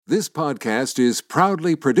This podcast is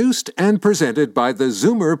proudly produced and presented by the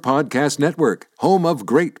Zoomer Podcast Network, home of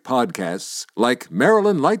great podcasts like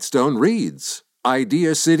Marilyn Lightstone Reads,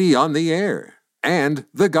 Idea City on the Air, and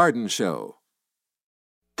The Garden Show.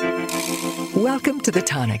 Welcome to The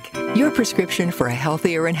Tonic, your prescription for a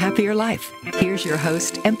healthier and happier life. Here's your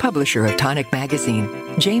host and publisher of Tonic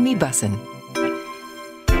Magazine, Jamie Bussin.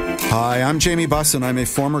 Hi, I'm Jamie Bussin. I'm a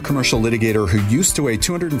former commercial litigator who used to weigh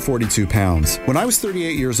 242 pounds. When I was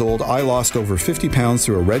 38 years old, I lost over 50 pounds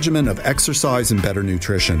through a regimen of exercise and better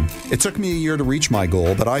nutrition. It took me a year to reach my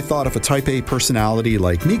goal, but I thought if a type A personality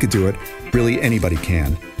like me could do it, really anybody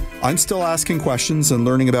can. I'm still asking questions and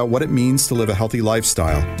learning about what it means to live a healthy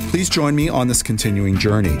lifestyle. Please join me on this continuing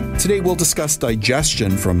journey. Today we'll discuss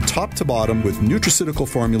digestion from top to bottom with nutraceutical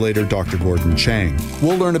formulator Dr. Gordon Chang.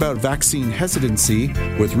 We'll learn about vaccine hesitancy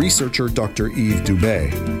with researcher Dr.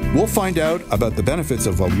 Dube. We'll find out about the benefits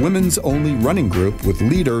of a women's only running group with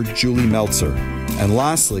leader Julie Meltzer. And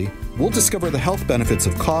lastly, we'll discover the health benefits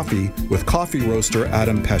of coffee with Coffee Roaster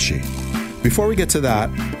Adam Pesce. Before we get to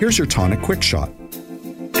that, here's your tonic quick shot.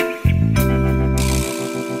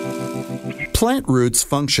 Plant roots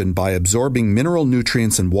function by absorbing mineral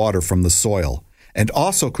nutrients and water from the soil and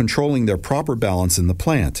also controlling their proper balance in the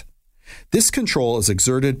plant. This control is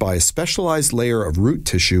exerted by a specialized layer of root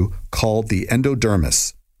tissue called the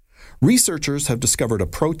endodermis. Researchers have discovered a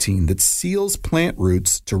protein that seals plant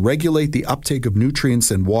roots to regulate the uptake of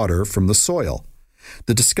nutrients and water from the soil.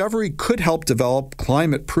 The discovery could help develop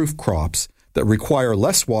climate-proof crops that require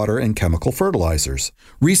less water and chemical fertilizers.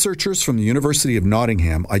 Researchers from the University of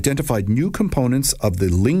Nottingham identified new components of the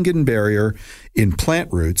ligand barrier in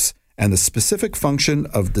plant roots and the specific function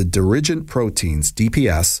of the dirigent proteins,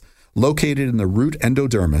 DPS, located in the root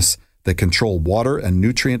endodermis that control water and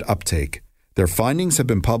nutrient uptake. Their findings have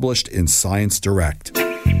been published in Science Direct.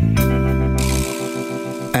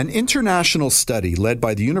 An international study led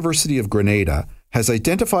by the University of Grenada has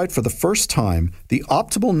identified for the first time the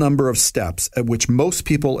optimal number of steps at which most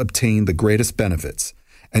people obtain the greatest benefits,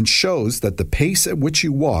 and shows that the pace at which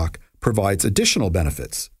you walk provides additional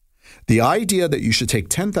benefits. The idea that you should take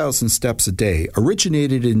 10,000 steps a day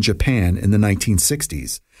originated in Japan in the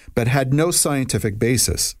 1960s, but had no scientific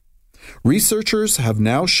basis. Researchers have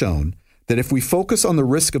now shown that if we focus on the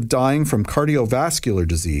risk of dying from cardiovascular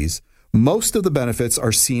disease, most of the benefits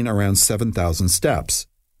are seen around 7,000 steps.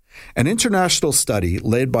 An international study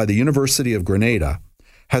led by the University of Grenada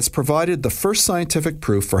has provided the first scientific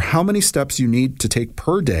proof for how many steps you need to take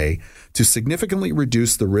per day to significantly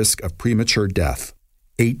reduce the risk of premature death: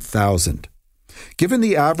 8,000. Given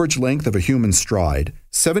the average length of a human stride,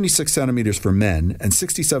 76 centimeters for men and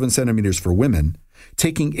 67 centimeters for women,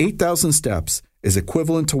 taking 8,000 steps is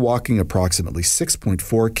equivalent to walking approximately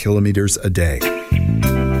 6.4 kilometers a day.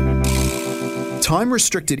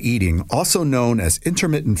 Time-restricted eating, also known as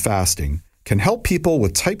intermittent fasting, can help people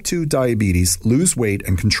with type 2 diabetes lose weight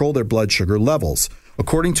and control their blood sugar levels,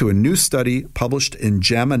 according to a new study published in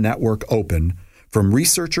JAMA Network Open from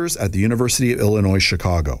researchers at the University of Illinois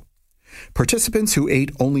Chicago. Participants who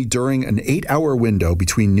ate only during an 8-hour window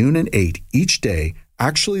between noon and 8 each day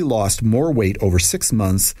actually lost more weight over 6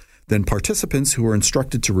 months than participants who were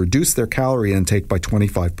instructed to reduce their calorie intake by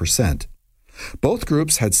 25%. Both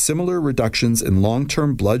groups had similar reductions in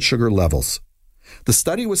long-term blood sugar levels. The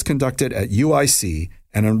study was conducted at UIC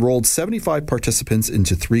and enrolled 75 participants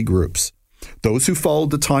into 3 groups: those who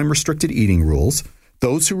followed the time-restricted eating rules,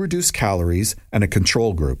 those who reduced calories, and a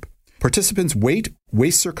control group. Participants' weight,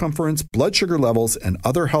 waist circumference, blood sugar levels, and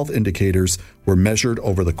other health indicators were measured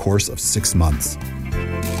over the course of 6 months.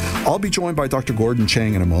 I'll be joined by Dr. Gordon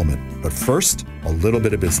Chang in a moment, but first, a little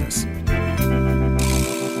bit of business.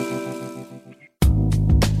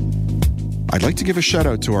 I'd like to give a shout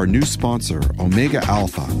out to our new sponsor, Omega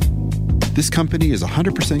Alpha. This company is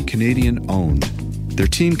 100% Canadian owned. Their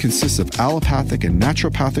team consists of allopathic and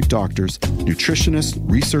naturopathic doctors, nutritionists,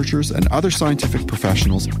 researchers, and other scientific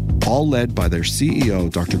professionals, all led by their CEO,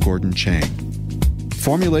 Dr. Gordon Chang.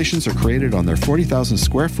 Formulations are created on their 40,000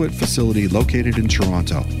 square foot facility located in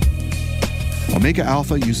Toronto. Omega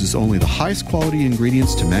Alpha uses only the highest quality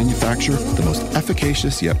ingredients to manufacture the most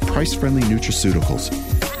efficacious yet price-friendly nutraceuticals.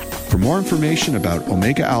 For more information about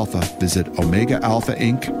Omega Alpha, visit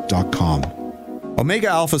OmegaAlphaInc.com. Omega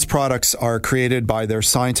Alpha's products are created by their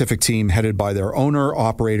scientific team headed by their owner,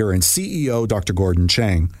 operator, and CEO, Dr. Gordon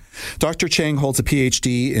Chang. Dr. Chang holds a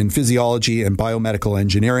PhD in physiology and biomedical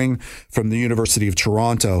engineering from the University of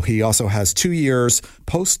Toronto. He also has 2 years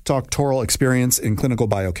postdoctoral experience in clinical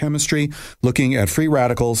biochemistry, looking at free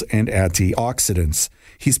radicals and antioxidants.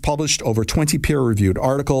 He's published over 20 peer-reviewed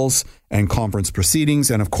articles and conference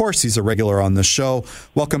proceedings. And of course, he's a regular on this show.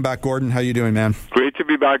 Welcome back, Gordon. How you doing, man? Great to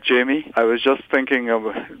be back, Jamie. I was just thinking of,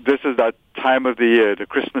 this is that time of the year, the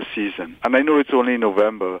Christmas season. And I know it's only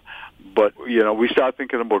November, but, we start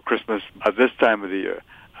thinking about Christmas at this time of the year.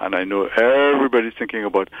 And I know everybody's thinking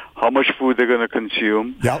about how much food they're going to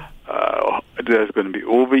consume. Yep. There's going to be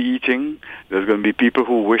overeating. There's going to be people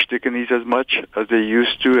who wish they can eat as much as they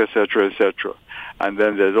used to, et cetera, et cetera. And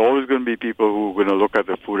then there's always going to be people who are going to look at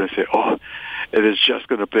the food and say, "Oh, it is just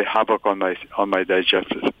going to play havoc on my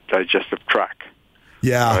digestive tract."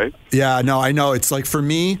 Yeah. Right? Yeah. No, I know. It's like for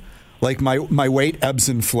me, like my weight ebbs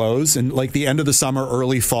and flows, and like the end of the summer,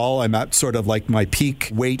 early fall, I'm at sort of like my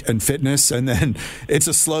peak weight and fitness, and then it's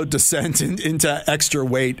a slow descent into extra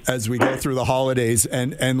weight as we go through the holidays,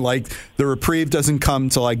 and like the reprieve doesn't come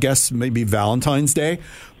till I guess maybe Valentine's Day.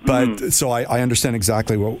 But so I understand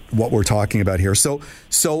exactly what we're talking about here. So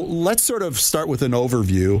let's sort of start with an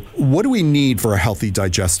overview. What do we need for a healthy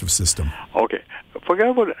digestive system? Okay. Forget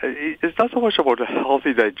about it's not so much about a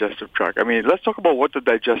healthy digestive tract. I mean, let's talk about what the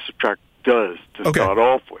digestive tract does to start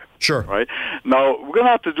off with. Sure. Right? Now, we're going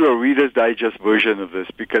to have to do a Reader's Digest version of this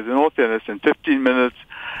because, in all fairness, in 15 minutes,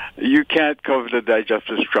 you can't cover the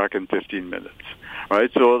digestive tract in 15 minutes. Right?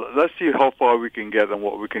 So let's see how far we can get and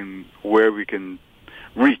where we can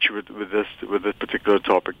reach with this particular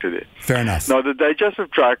topic today. Fair enough. Now, the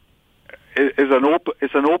digestive tract is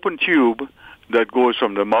an open tube that goes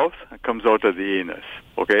from the mouth and comes out of the anus,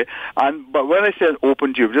 okay? But when I say an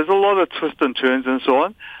open tube, there's a lot of twists and turns and so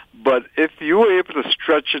on, but if you were able to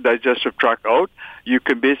stretch the digestive tract out, you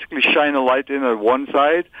can basically shine a light in at one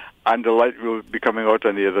side, and the light will be coming out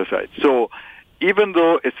on the other side. So even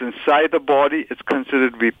though it's inside the body, it's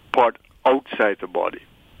considered to be part outside the body,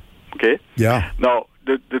 okay? Yeah. Now,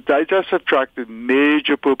 the digestive tract, the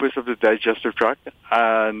major purpose of the digestive tract,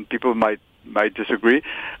 and people might disagree,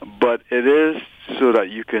 but it is so that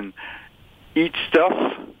you can eat stuff,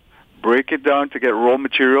 break it down to get raw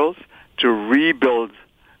materials to rebuild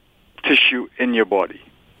tissue in your body.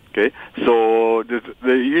 Okay, so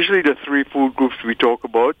usually the three food groups we talk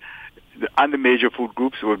about, and the major food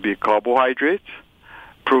groups would be carbohydrates,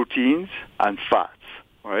 proteins, and fats.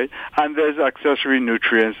 Right, and there's accessory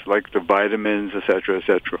nutrients like the vitamins, etc.,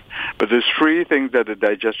 etc. But there's three things that the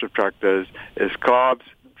digestive tract does: is carbs,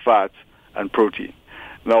 fats, and protein.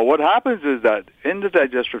 Now, what happens is that in the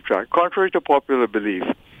digestive tract, contrary to popular belief,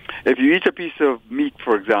 if you eat a piece of meat,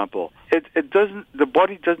 for example, the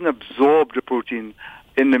body doesn't absorb the protein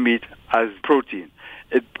in the meat as protein.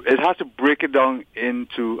 It has to break it down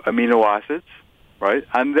into amino acids, right?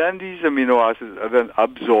 And then these amino acids are then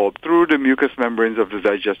absorbed through the mucous membranes of the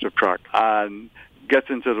digestive tract and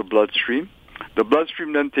gets into the bloodstream. The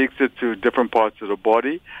bloodstream then takes it to different parts of the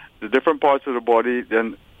body. The different parts of the body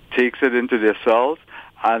then takes it into their cells,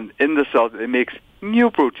 and in the cells it makes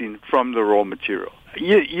new protein from the raw material.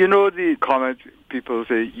 You know the comment people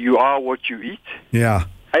say, "You are what you eat"? Yeah.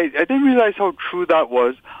 I didn't realize how true that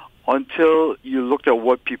was until you looked at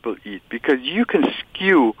what people eat, because you can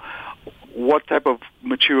skew what type of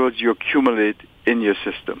materials you accumulate in your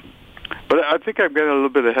system. But I think I'm getting a little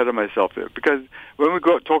bit ahead of myself there, because when we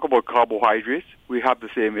talk about carbohydrates, we have the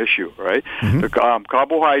same issue, right? Mm-hmm. The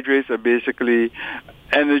carbohydrates are basically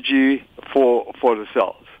energy for the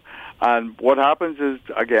cells. And what happens is,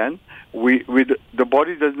 again, the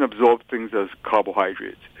body doesn't absorb things as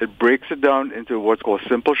carbohydrates. It breaks it down into what's called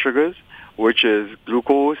simple sugars, which is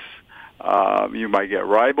glucose, you might get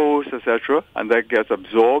ribose, etc., and that gets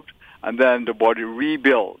absorbed, and then the body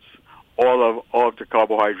rebuilds all of the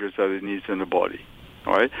carbohydrates that it needs in the body.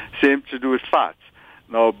 All right? Same to do with fats.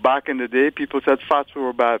 Now, back in the day, people said fats were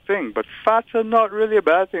a bad thing, but fats are not really a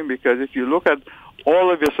bad thing, because if you look at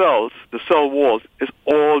all of your cells, the cell walls is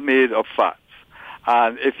all made of fats.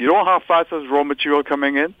 And if you don't have fats as raw material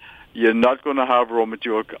coming in, you're not going to have raw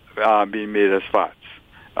material being made as fats.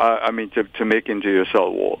 To make into your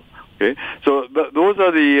cell wall. Okay, so those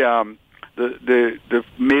are the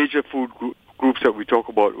major food groups that we talk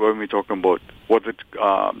about when we're talking about what the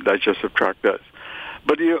digestive tract does.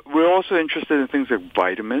 But we're also interested in things like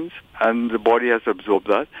vitamins, and the body has to absorb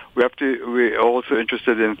that. We're also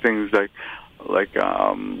interested in things like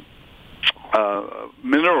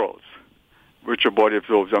minerals, which your body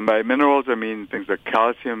absorbs. And by minerals, I mean things like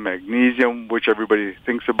calcium, magnesium, which everybody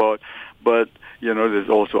thinks about. But, there's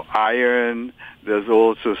also iron, there's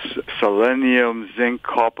also selenium, zinc,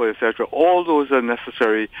 copper, etc. All those are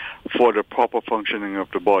necessary for the proper functioning of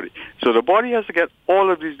the body. So the body has to get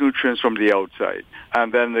all of these nutrients from the outside,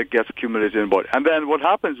 and then it gets accumulated in the body. And then what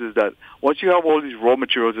happens is that once you have all these raw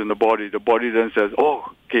materials in the body then says,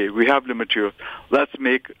 oh, okay, we have the material. Let's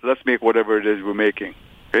make whatever it is we're making.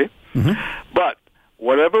 Okay, but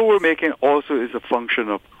whatever we're making also is a function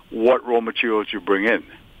of what raw materials you bring in.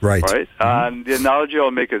 Right. Right. And the analogy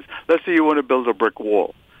I'll make is, let's say you want to build a brick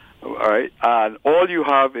wall. All right, and all you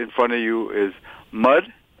have in front of you is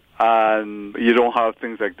mud, and you don't have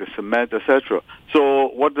things like the cement, etc. So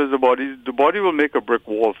what does the body? The body will make a brick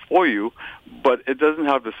wall for you, but it doesn't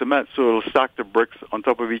have the cement, so it'll stack the bricks on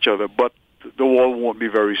top of each other, but the wall won't be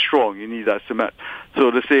very strong. You need that cement.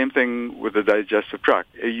 So the same thing with the digestive tract.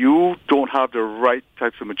 You don't have the right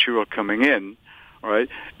types of material coming in, all right?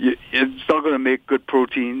 It's not going to make good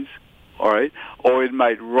proteins, all right? Or it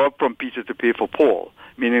might rub from Peter to pay for Paul,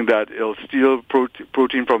 meaning that it'll steal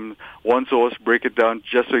protein from one source, break it down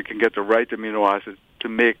just so you can get the right amino acids to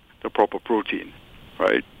make the proper protein,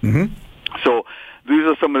 right? So these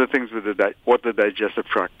are some of the things with what the digestive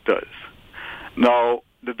tract does. Now,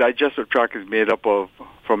 the digestive tract is made up of,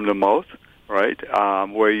 from the mouth, right,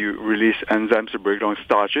 where you release enzymes to break down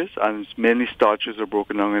starches, and many starches are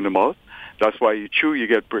broken down in the mouth. That's why you chew, you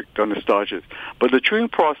get break down the starches. But the chewing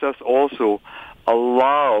process also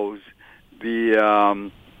allows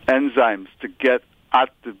the enzymes to get at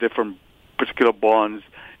the different particular bonds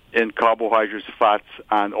in carbohydrates, fats,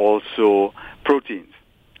 and also proteins.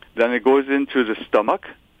 Then it goes into the stomach,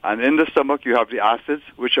 and in the stomach you have the acids,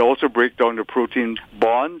 which also break down the protein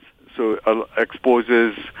bonds, so it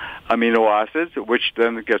exposes amino acids, which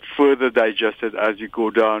then get further digested as you go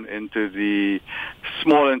down into the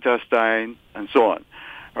small intestine and so on.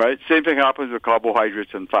 Right? Same thing happens with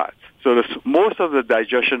carbohydrates and fats. So most of the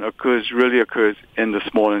digestion really occurs in the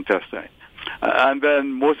small intestine. And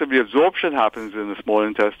then most of the absorption happens in the small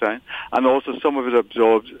intestine, and also some of it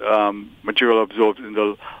material absorbs in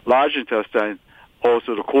the large intestine,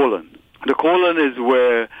 also the colon. The colon is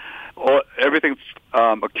where everything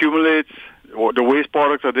accumulates, or the waste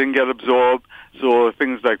products that didn't get absorbed, so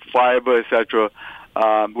things like fiber, etc.,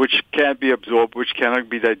 which can't be absorbed, which cannot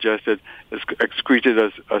be digested, is excreted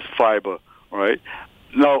as fiber, right?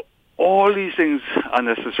 Now, all these things are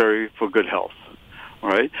necessary for good health,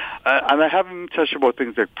 right? And I haven't touched about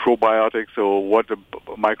things like probiotics or what the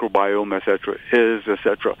microbiome, etc., is,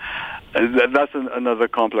 etc. That's another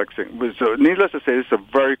complex thing. So needless to say, it's a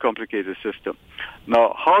very complicated system.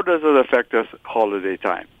 Now, how does it affect us holiday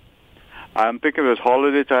time? I'm thinking of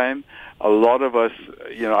holiday time. A lot of us,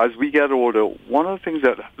 as we get older, one of the things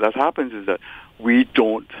that happens is that we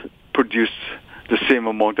don't produce the same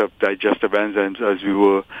amount of digestive enzymes as we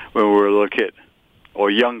were when we were a little kid or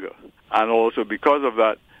younger. And also because of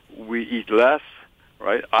that, we eat less,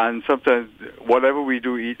 right? And sometimes whatever we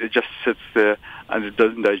do eat, it just sits there and it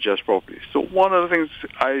doesn't digest properly. So one of the things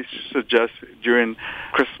I suggest during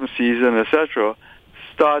Christmas season, etc.,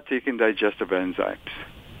 start taking digestive enzymes.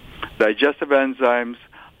 Digestive enzymes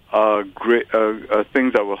are great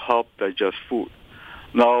things that will help digest food.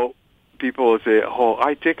 Now, people will say,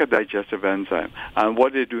 I take a digestive enzyme, and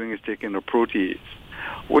what they're doing is taking the proteins,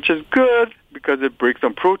 which is good because it breaks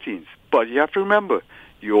down proteins. But you have to remember,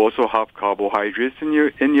 you also have carbohydrates in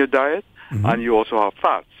your diet, and you also have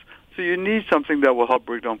fats. So you need something that will help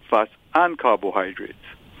break down fats and carbohydrates.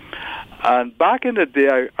 And back in the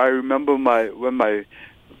day, I remember when my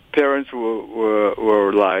parents were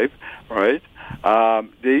alive, right?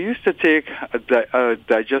 They used to take a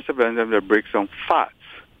digestive enzyme that breaks down fats,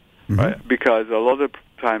 right? Because a lot of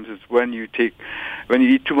times it's when you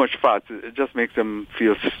eat too much fats, it just makes them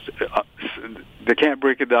feel they can't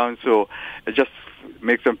break it down, so it just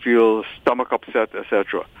makes them feel stomach upset,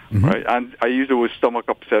 etc. Right? And I use the word stomach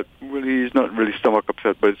upset. Really, it's not really stomach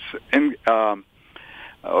upset, but it's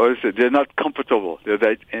they're not comfortable with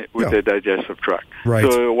their digestive tract. Right.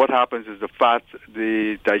 So what happens is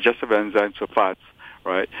the digestive enzymes for fats,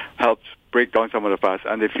 right, helps break down some of the fats,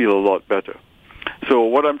 and they feel a lot better. So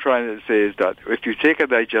what I'm trying to say is that if you take a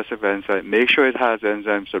digestive enzyme, make sure it has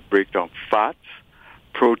enzymes that break down fats,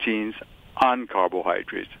 proteins, and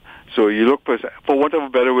carbohydrates. So you look for want of a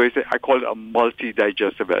better way to say, I call it a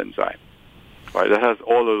multi-digestive enzyme, right? That has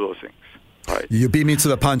all of those things. Right. You beat me to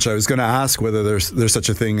the punch. I was going to ask whether there's such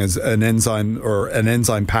a thing as an enzyme or an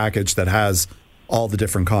enzyme package that has all the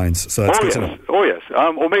different kinds. So that's good to know. Oh, yes.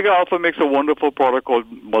 Omega Alpha makes a wonderful product called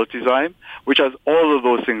Multizyme, which has all of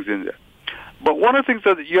those things in there. But one of the things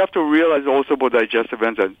that you have to realize also about digestive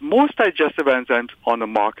enzymes, most digestive enzymes on the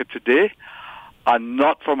market today are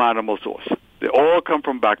not from animal source. They all come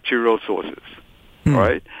from bacterial sources,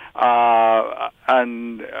 right?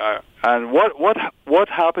 And what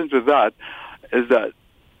happens with that is that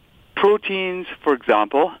proteins, for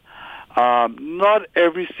example, not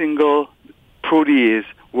every single protease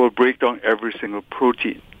will break down every single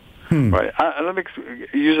protein. right? And let me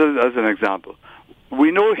use it as an example.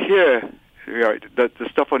 We know here, right, that the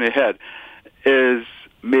stuff on your head is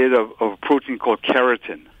made of a protein called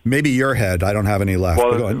keratin. Maybe your head. I don't have any left.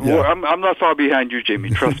 Well, I'm not far behind you,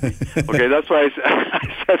 Jamie. Trust me. Okay, that's why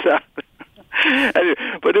I said that. Anyway,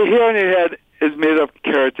 but the hair on your head is made of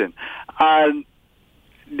keratin, and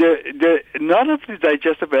none of the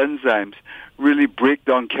digestive enzymes really break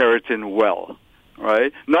down keratin well,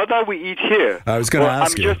 right? Not that we eat here. I was going to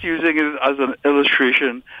ask you. I'm just using it as an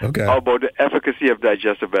illustration about the efficacy of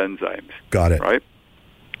digestive enzymes. Got it. Right?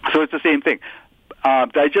 So it's the same thing.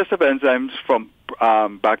 Digestive enzymes from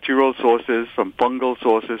bacterial sources, from fungal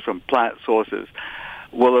sources, from plant sources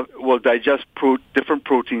will digest different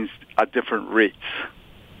proteins at different rates.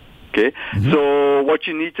 Okay? Mm-hmm. So what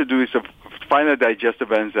you need to do is to find a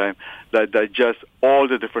digestive enzyme that digests all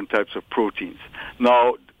the different types of proteins.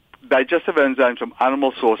 Now, digestive enzymes from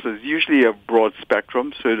animal sources usually have broad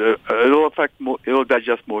spectrum, so it'll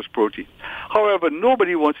digest most proteins. However,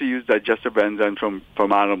 nobody wants to use digestive enzymes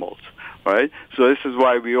from animals, right? So this is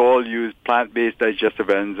why we all use plant-based digestive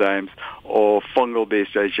enzymes or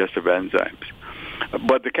fungal-based digestive enzymes.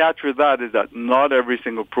 But the catch with that is that not every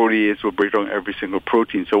single protease will break down every single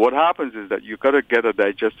protein. So what happens is that you've got to get a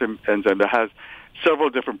digestive enzyme that has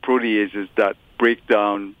several different proteases that break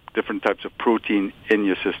down different types of protein in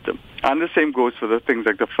your system. And the same goes for the things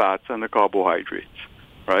like the fats and the carbohydrates,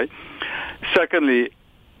 right? Secondly,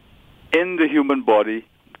 in the human body,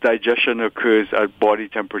 digestion occurs at body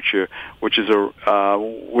temperature, which is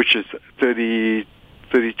 32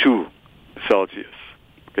 Celsius,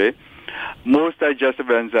 okay? Most digestive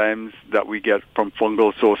enzymes that we get from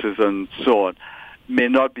fungal sources and so on may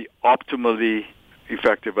not be optimally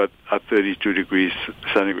effective at 32 degrees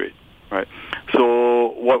centigrade, right?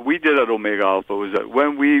 So what we did at Omega Alpha was that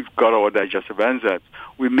when we got our digestive enzymes,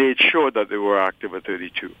 we made sure that they were active at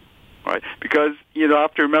 32, right? Because you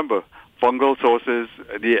have to remember, fungal sources,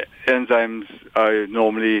 the enzymes are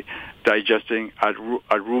normally digesting at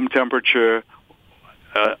room temperature,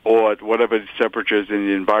 or at whatever the temperature is in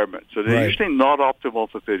the environment. So they're usually not optimal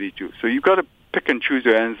for 32. So you've got to pick and choose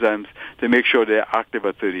your enzymes to make sure they're active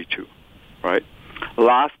at 32, right?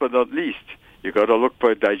 Last but not least, you've got to look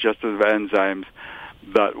for digestive enzymes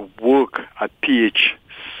that work at pH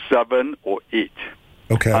 7 or 8.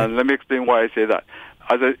 Okay. And let me explain why I say that.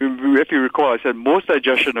 If you recall, I said most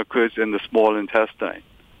digestion occurs in the small intestine,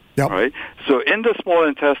 right? So in the small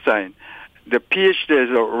intestine, the pH there is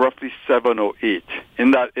roughly 7 or 8 in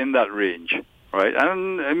that range, right?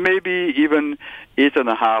 And maybe even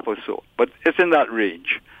 8.5 or so, but it's in that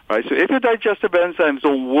range, right? So if your digestive enzymes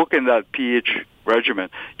don't work in that pH regimen,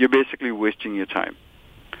 you're basically wasting your time.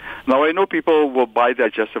 Now I know people will buy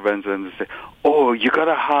digestive enzymes and say, "Oh, you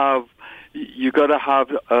gotta have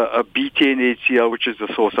a betaine HCl, which is the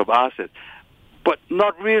source of acid," but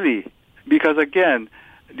not really, because again,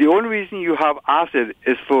 the only reason you have acid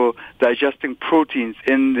is for digesting proteins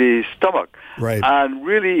in the stomach. Right. And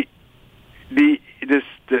really, in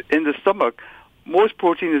the stomach, most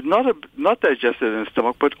protein is not digested in the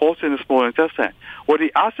stomach, but also in the small intestine. What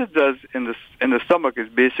the acid does in the stomach is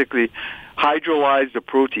basically hydrolyze the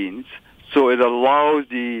proteins, so it allows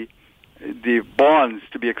the bonds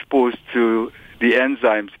to be exposed to the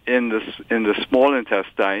enzymes in the small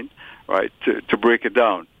intestine, right, to break it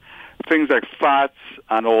down. Things like fats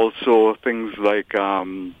and also things like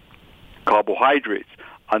carbohydrates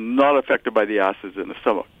are not affected by the acids in the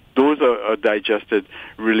stomach. Those are digested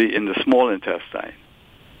really in the small intestine.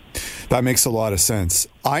 That makes a lot of sense.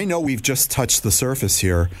 I know we've just touched the surface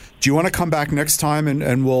here. Do you want to come back next time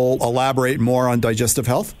and we'll elaborate more on digestive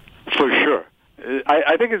health? For sure.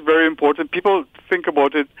 I think it's very important. People think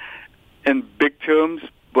about it in big terms,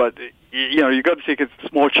 but you got to take it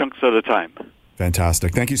small chunks at a time.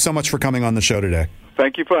 Fantastic. Thank you so much for coming on the show today.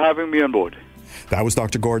 Thank you for having me on board. That was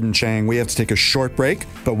Dr. Gordon Chang. We have to take a short break,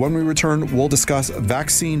 but when we return, we'll discuss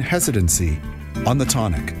vaccine hesitancy on the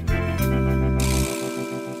Tonic.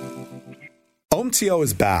 OMTO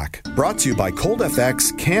is back, brought to you by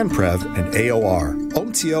ColdFX, CanPrev, and AOR.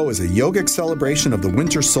 OMTO is a yogic celebration of the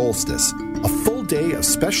winter solstice, a full day of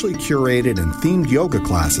specially curated and themed yoga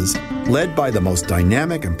classes led by the most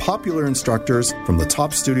dynamic and popular instructors from the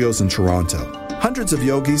top studios in Toronto. Hundreds of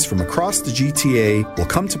yogis from across the GTA will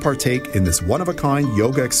come to partake in this one-of-a-kind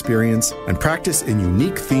yoga experience and practice in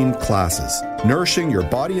unique themed classes, nourishing your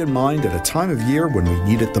body and mind at a time of year when we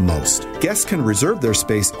need it the most. Guests can reserve their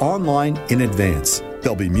space online in advance.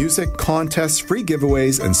 There'll be music, contests, free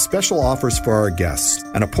giveaways, and special offers for our guests,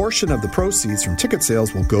 and a portion of the proceeds from ticket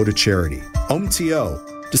sales will go to charity. OMTO,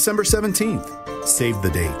 December 17th. Save the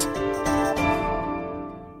date.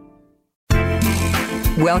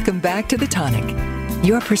 Welcome back to The Tonic,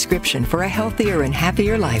 your prescription for a healthier and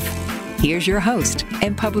happier life. Here's your host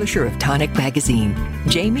and publisher of Tonic Magazine,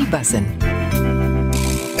 Jamie Bussin.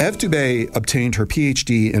 Eve Dube obtained her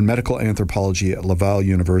PhD in medical anthropology at Laval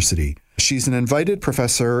University. She's an invited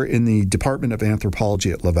professor in the Department of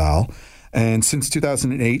Anthropology at Laval. And since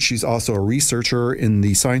 2008, she's also a researcher in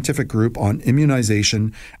the scientific group on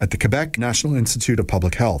immunization at the Quebec National Institute of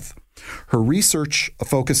Public Health. Her research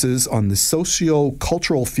focuses on the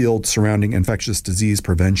socio-cultural field surrounding infectious disease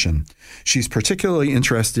prevention. She's particularly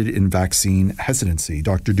interested in vaccine hesitancy.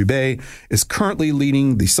 Dr. Dube is currently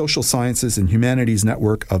leading the Social Sciences and Humanities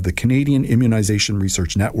Network of the Canadian Immunization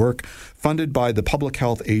Research Network, funded by the Public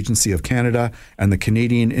Health Agency of Canada and the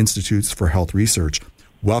Canadian Institutes for Health Research.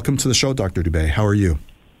 Welcome to the show, Dr. Dube. How are you?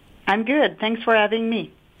 I'm good. Thanks for having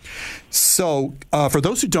me. So, for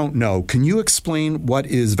those who don't know, can you explain what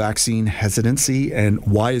is vaccine hesitancy and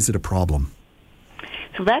why is it a problem?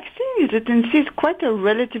 So vaccine hesitancy is quite a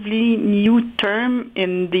relatively new term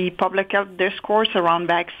in the public health discourse around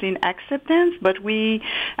vaccine acceptance, but we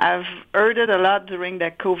have heard it a lot during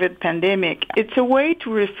the COVID pandemic. It's a way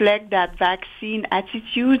to reflect that vaccine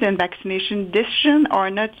attitude and vaccination decision are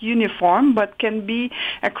not uniform, but can be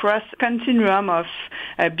across a continuum of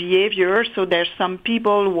behavior. So there's some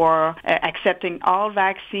people who are accepting all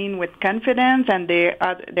vaccine with confidence, and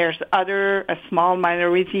there's a small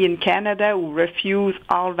minority in Canada who refuse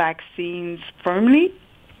all vaccines firmly.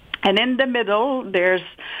 And in the middle, there's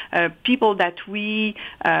people that we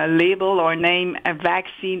label or name a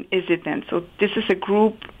vaccine hesitant. So this is a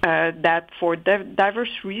group that for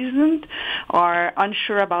diverse reasons are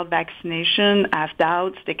unsure about vaccination, have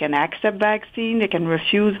doubts. They can accept vaccine, they can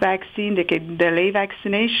refuse vaccine, they can delay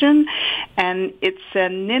vaccination. And it's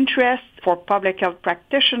an interest for public health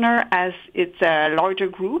practitioners as it's a larger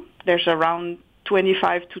group. There's around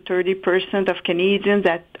 25 to 30% of Canadians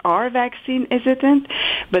that are vaccine hesitant,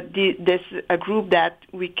 but this is a group that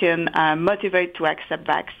we can motivate to accept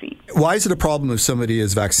vaccine. Why is it a problem if somebody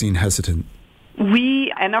is vaccine hesitant?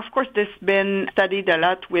 And of course, this has been studied a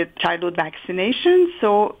lot with childhood vaccination.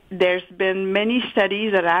 So there's been many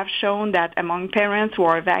studies that have shown that among parents who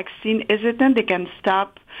are vaccine hesitant, they can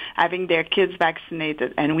stop having their kids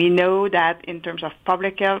vaccinated. And we know that in terms of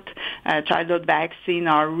public health, childhood vaccines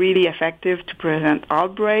are really effective to prevent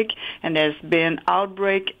outbreak. And there's been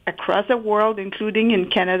outbreak across the world, including in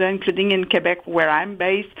Canada, including in Quebec, where I'm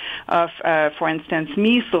based, of, for instance,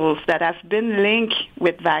 measles that have been linked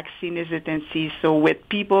with vaccine hesitancy. So with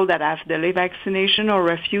people that have delayed vaccination or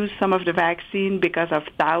refuse some of the vaccine because of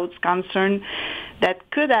doubts, concern, that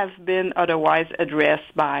could have been otherwise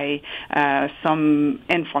addressed by some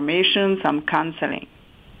information, some counseling.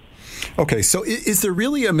 Okay, so is there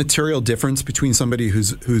really a material difference between somebody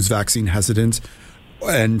who's vaccine hesitant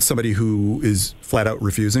and somebody who is flat out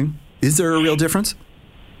refusing? Is there a real difference?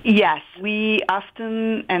 Yes, we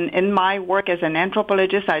often, and in my work as an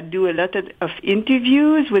anthropologist, I do a lot of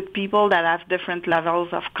interviews with people that have different levels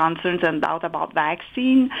of concerns and doubt about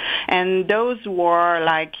vaccine, and those who are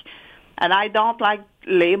like, and I don't like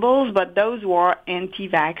labels, but those who are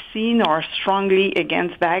anti-vaccine or strongly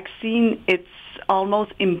against vaccine, it's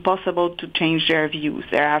almost impossible to change their views.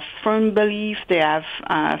 They have firm beliefs, they have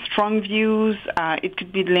strong views. It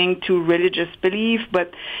could be linked to religious belief,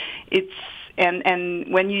 but it's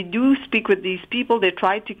and when you do speak with these people, they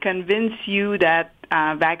try to convince you that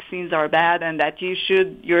vaccines are bad and that you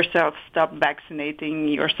should yourself stop vaccinating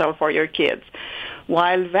yourself or your kids.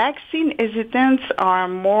 While vaccine hesitants are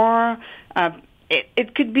more,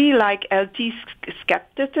 it could be like healthy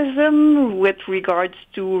skepticism with regards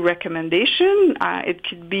to recommendation. It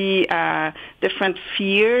could be different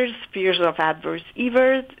fears of adverse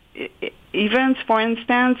events, for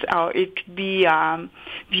instance, or it could be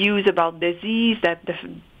views about disease,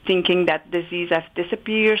 thinking that disease has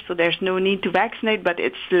disappeared, so there's no need to vaccinate, but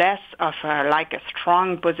it's less of a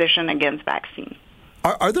strong position against vaccine.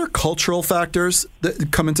 Are there cultural factors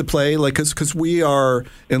that come into play? Because we are,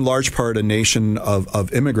 in large part, a nation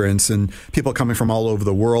of immigrants and people coming from all over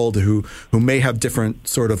the world who may have different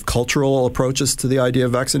sort of cultural approaches to the idea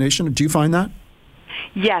of vaccination. Do you find that?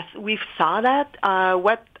 Yes, we've saw that.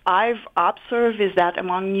 What I've observed is that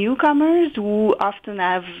among newcomers who often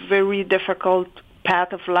have very difficult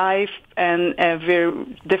path of life and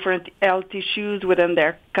very different health issues within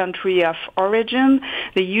their country of origin,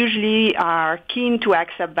 they usually are keen to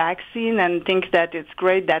accept vaccine and think that it's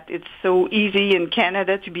great that it's so easy in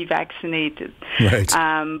Canada to be vaccinated. Right.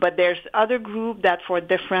 But there's other group that for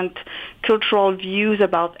different cultural views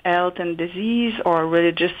about health and disease or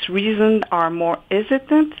religious reasons are more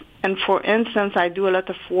hesitant And for instance, I do a lot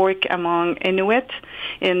of work among Inuit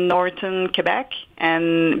in northern Quebec,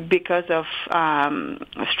 and because of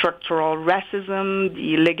structural racism,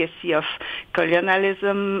 the legacy of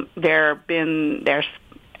colonialism, there's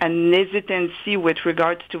an hesitancy with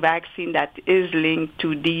regards to vaccine that is linked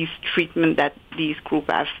to these treatments that these groups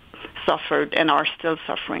have suffered and are still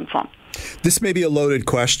suffering from. This may be a loaded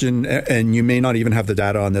question, and you may not even have the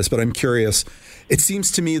data on this, but I'm curious. It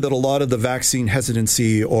seems to me that a lot of the vaccine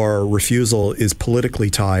hesitancy or refusal is politically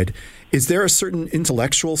tied. Is there a certain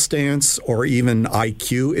intellectual stance or even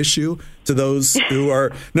IQ issue to those who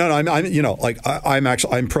are?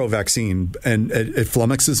 I'm pro-vaccine, and it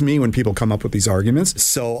flummoxes me when people come up with these arguments.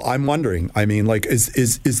 So I'm wondering. I mean, like,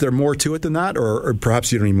 is there more to it than that, or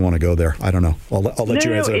perhaps you don't even want to go there? I don't know. I'll let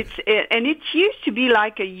you answer. And it used to be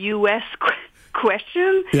like a U.S.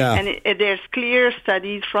 question, and there's clear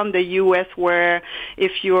studies from the U.S. where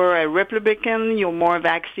if you're a Republican, you're more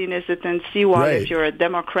vaccine hesitancy, while if you're a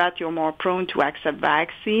Democrat, you're more prone to accept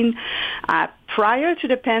vaccine. Prior to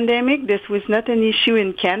the pandemic, this was not an issue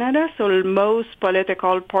in Canada, so most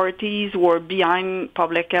political parties were behind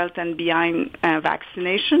public health and behind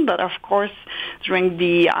vaccination. But of course, during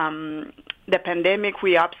the pandemic,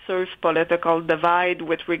 we observed political divide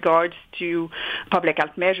with regards to public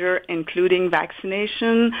health measure, including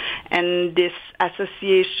vaccination, and this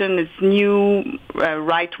association is new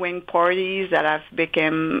right-wing parties that have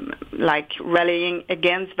become like rallying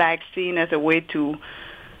against vaccine as a way to,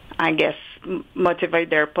 I guess, motivate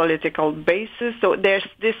their political basis. So this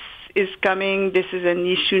is coming. This is an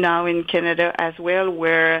issue now in Canada as well,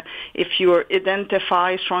 where if you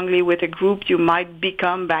identify strongly with a group, you might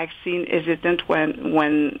become vaccine hesitant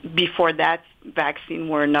when before that vaccine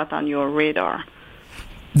were not on your radar.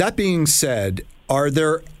 That being said, are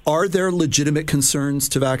there legitimate concerns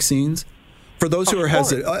to vaccines? For those who are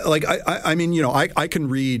hesitant, I can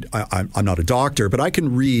read. I'm not a doctor, but I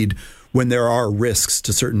can read when there are risks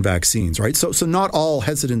to certain vaccines, right? So not all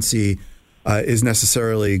hesitancy is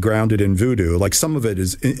necessarily grounded in voodoo. Like some of it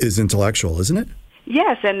is intellectual, isn't it?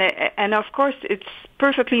 Yes, and of course it's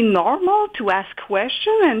perfectly normal to ask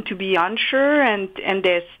questions and to be unsure. And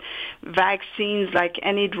there's vaccines, like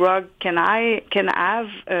any drug, can have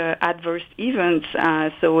adverse events.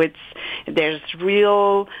 So there's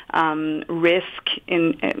real risk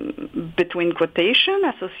in between quotation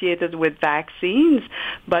associated with vaccines.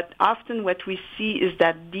 But often what we see is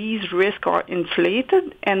that these risks are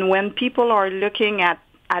inflated, and when people are looking at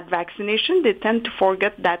vaccination, they tend to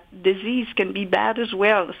forget that disease can be bad as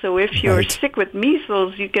well. So if you're sick with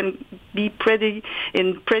measles, you can be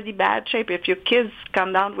in pretty bad shape. If your kids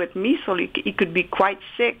come down with measles, you could be quite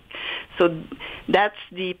sick. So that's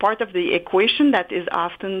the part of the equation that is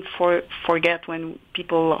often forget when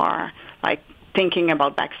people are like thinking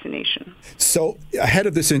about vaccination. So ahead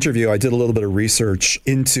of this interview, I did a little bit of research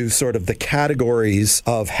into sort of the categories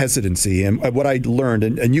of hesitancy. And what I learned,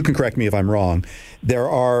 and you can correct me if I'm wrong, there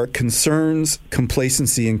are concerns,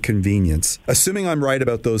 complacency, and convenience. Assuming I'm right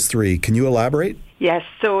about those three, can you elaborate? Yes.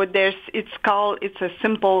 So it's a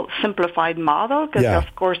simplified model because,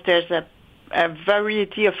 of course, there's a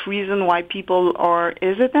variety of reasons why people are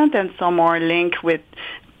hesitant, and some are linked with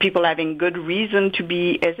people having good reason to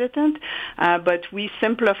be hesitant, but we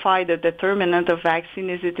simplify the determinant of vaccine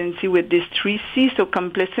hesitancy with these 3 C's. So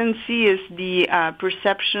complacency is the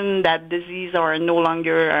perception that disease are no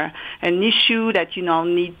longer an issue, that you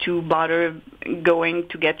don't need to bother going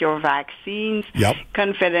to get your vaccines. Yep.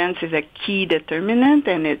 Confidence is a key determinant,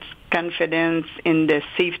 and it's confidence in the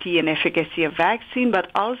safety and efficacy of vaccine, but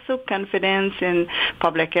also confidence in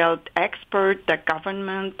public health experts, the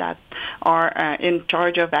government that are in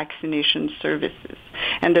charge of vaccination services.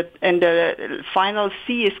 And the final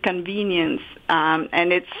C is convenience,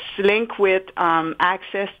 and it's linked with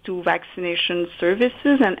access to vaccination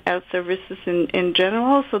services and health services in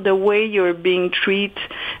general. So the way you're being treated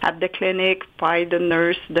at the clinic by the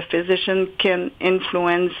nurse, the physician, can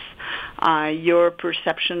influence your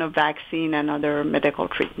perception of vaccine and other medical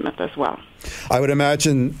treatment as well. I would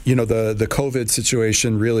imagine, the COVID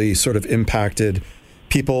situation really sort of impacted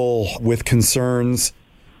people with concerns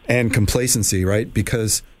and complacency, right?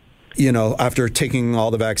 Because, after taking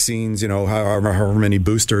all the vaccines, however many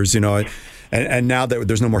boosters, and now that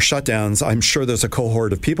there's no more shutdowns, I'm sure there's a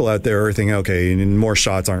cohort of people out there thinking, okay, more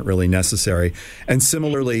shots aren't really necessary. And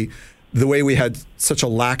similarly, the way we had such a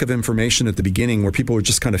lack of information at the beginning where people were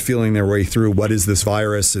just kind of feeling their way through what is this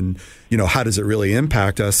virus and, how does it really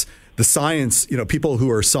impact us? The science, people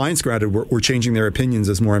who are science grounded were changing their opinions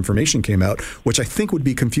as more information came out, which I think would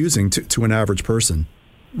be confusing to an average person.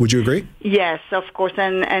 Would you agree? Yes, of course,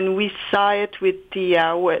 and we saw it with the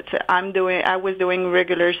I was doing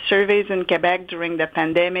regular surveys in Quebec during the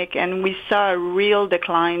pandemic, and we saw a real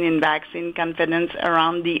decline in vaccine confidence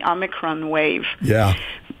around the Omicron wave. Yeah.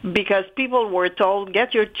 Because people were told,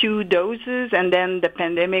 get your 2 doses and then the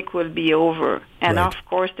pandemic will be over. And Right. of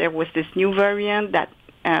course, there was this new variant that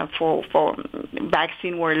for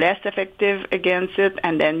vaccine were less effective against it,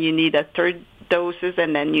 and then you need a third doses,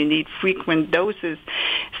 and then you need frequent doses.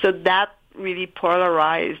 So that really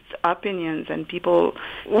polarized opinions, and people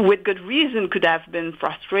with good reason could have been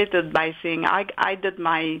frustrated by saying, I did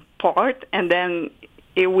my part, and then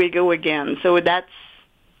here we go again. So that's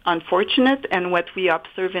unfortunate, and what we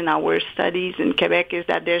observe in our studies in Quebec is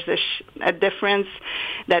that there's a difference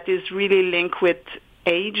that is really linked with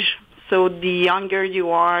age. So the younger you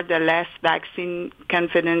are, the less vaccine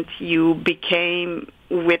confident you became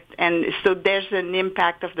with, and so there's an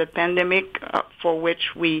impact of the pandemic for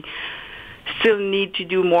which we still need to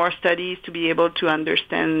do more studies to be able to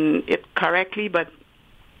understand it correctly, but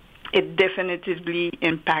it definitively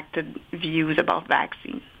impacted views about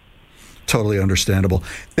vaccine. Totally understandable.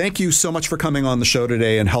 Thank you so much for coming on the show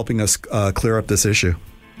today and helping us clear up this issue.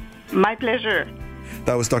 My pleasure.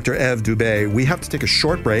 That was Dr. Eve Dube. We have to take a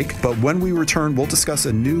short break, but when we return, we'll discuss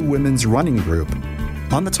a new women's running group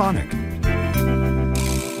on The Tonic.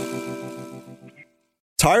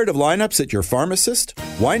 Tired of lineups at your pharmacist?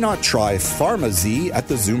 Why not try PharmaZ at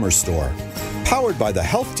the Zoomer store? Powered by the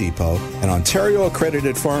Health Depot, an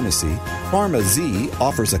Ontario-accredited pharmacy, PharmaZ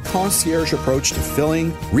offers a concierge approach to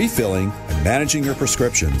filling, refilling, and managing your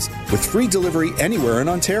prescriptions with free delivery anywhere in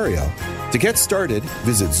Ontario. To get started,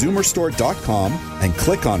 visit zoomerstore.com and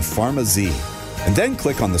click on PharmaZ. And then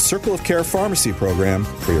click on the Circle of Care Pharmacy program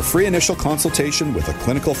for your free initial consultation with a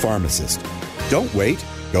clinical pharmacist. Don't wait.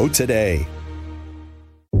 Go today.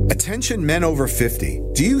 Attention men over 50.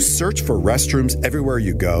 Do you search for restrooms everywhere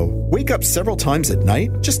you go? Wake up several times at night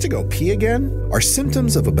just to go pee again? Are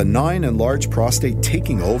symptoms of a benign enlarged prostate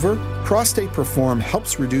taking over? Prostate Perform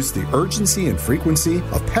helps reduce the urgency and frequency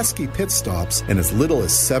of pesky pit stops in as little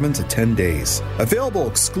as 7 to 10 days. Available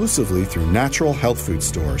exclusively through natural health food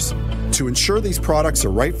stores. To ensure these products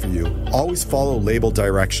are right for you, always follow label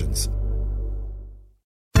directions.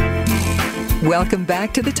 Welcome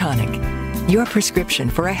back to The Tonic, your prescription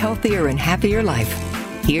for a healthier and happier life.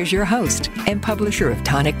 Here's your host and publisher of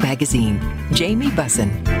Tonic Magazine, Jamie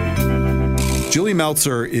Bussin. Julie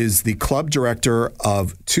Meltzer is the club director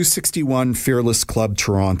of 261 Fearless Club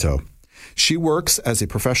Toronto. She works as a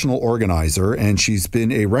professional organizer, and she's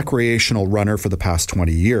been a recreational runner for the past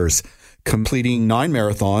 20 years, completing 9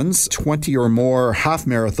 marathons, 20 or more half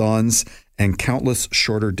marathons, and countless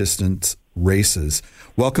shorter distance races.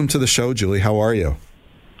 Welcome to the show, Julie. How are you?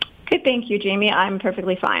 Good, thank you, Jamie. I'm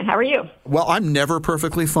perfectly fine. How are you? Well, I'm never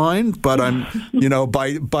perfectly fine, but I'm,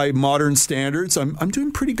 by modern standards, I'm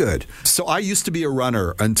doing pretty good. So I used to be a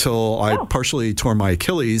runner until I partially tore my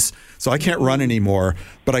Achilles, so I can't run anymore.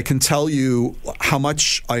 But I can tell you how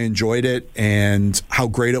much I enjoyed it and how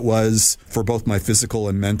great it was for both my physical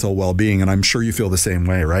and mental well-being. And I'm sure you feel the same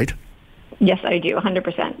way, right? Yes, I do.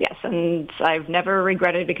 100%. Yes. And I've never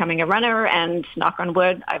regretted becoming a runner, and knock on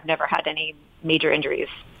wood, I've never had any major injuries.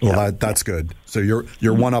 Well, that's good. So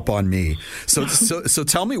you're one up on me. So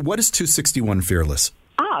tell me, what is 261 Fearless?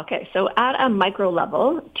 Okay. So at a micro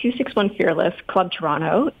level, 261 Fearless Club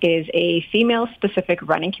Toronto is a female-specific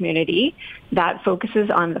running community that focuses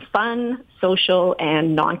on the fun, social,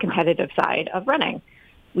 and non-competitive side of running.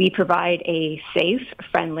 We provide a safe,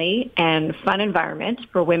 friendly, and fun environment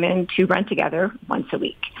for women to run together once a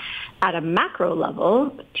week. At a macro level,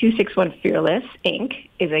 261 Fearless, Inc.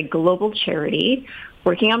 is a global charity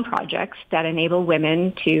working on projects that enable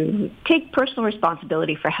women to take personal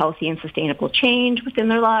responsibility for healthy and sustainable change within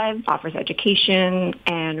their lives, offers education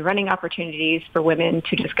and running opportunities for women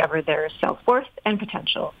to discover their self-worth and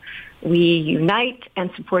potential. We unite and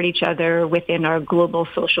support each other within our global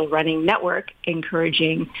social running network,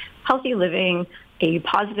 encouraging healthy living, a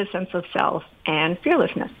positive sense of self, and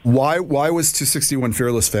fearlessness. Why was 261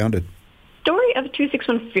 Fearless founded? The story of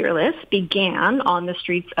 261 Fearless began on the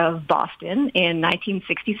streets of Boston in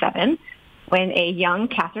 1967 when a young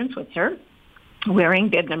Catherine Switzer, wearing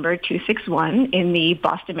bib number 261 in the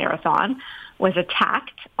Boston Marathon, was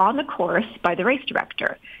attacked on the course by the race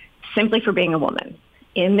director simply for being a woman.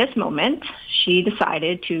 In this moment, she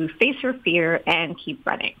decided to face her fear and keep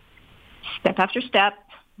running. Step after step,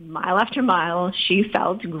 mile after mile, she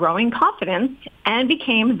felt growing confidence and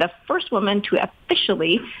became the first woman to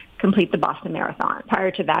officially complete the Boston Marathon.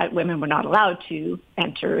 Prior to that, women were not allowed to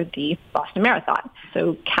enter the Boston Marathon.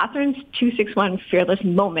 So Catherine's 261 Fearless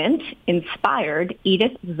moment inspired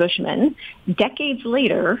Edith Zushman decades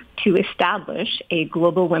later to establish a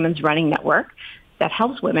global women's running network that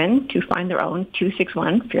helps women to find their own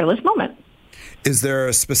 261 Fearless moment. Is there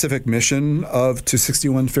a specific mission of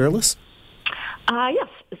 261 Fearless? Yes.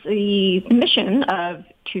 The mission of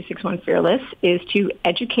 261 Fearless is to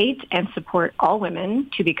educate and support all women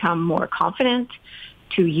to become more confident,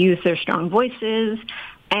 to use their strong voices,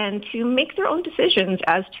 and to make their own decisions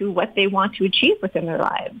as to what they want to achieve within their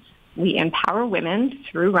lives. We empower women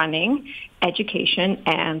through running, education,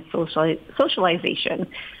 and socialization.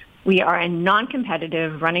 We are a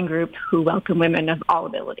non-competitive running group who welcome women of all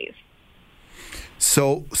abilities.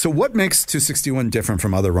 So what makes 261 different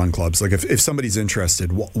from other run clubs? Like if somebody's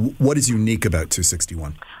interested, what is unique about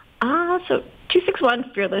 261? So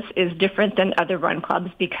 261 Fearless is different than other run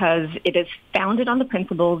clubs because it is founded on the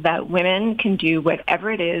principle that women can do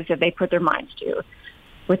whatever it is that they put their minds to.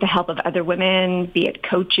 With the help of other women, be it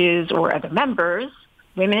coaches or other members,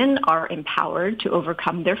 women are empowered to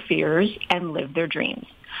overcome their fears and live their dreams.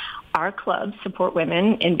 Our clubs support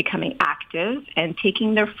women in becoming active and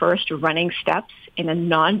taking their first running steps in a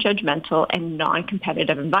non-judgmental and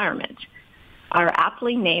non-competitive environment. Our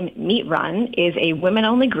aptly named Meet Run is a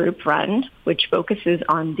women-only group run which focuses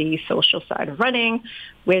on the social side of running,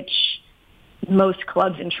 which most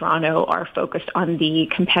clubs in Toronto are focused on the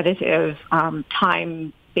competitive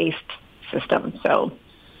time-based system. So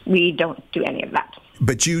we don't do any of that.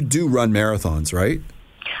 But you do run marathons, right?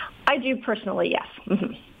 I do personally, yes.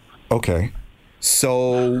 Mm-hmm. Okay.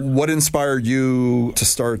 So what inspired you to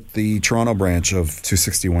start the Toronto branch of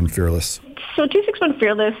 261 Fearless? So 261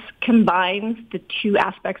 Fearless combines the two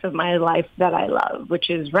aspects of my life that I love, which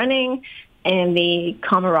is running and the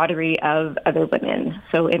camaraderie of other women.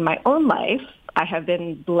 So in my own life, I have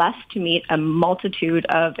been blessed to meet a multitude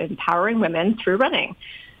of empowering women through running.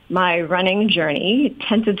 My running journey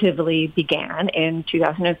tentatively began in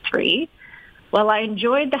 2003. While I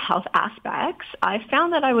enjoyed the health aspects, I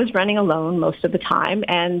found that I was running alone most of the time,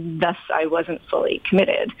 and thus I wasn't fully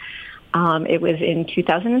committed. It was in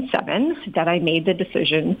 2007 that I made the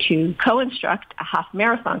decision to co-instruct a half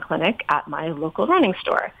marathon clinic at my local running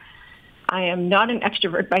store. I am not an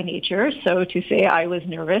extrovert by nature, so to say I was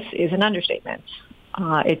nervous is an understatement.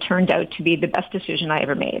 It turned out to be the best decision I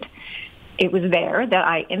ever made. It was there that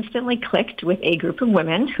I instantly clicked with a group of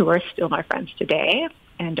women who are still my friends today,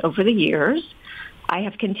 and over the years, I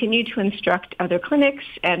have continued to instruct other clinics,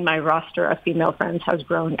 and my roster of female friends has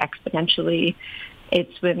grown exponentially.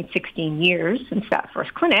 It's been 16 years since that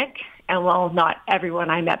first clinic, and while not everyone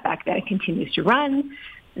I met back then continues to run,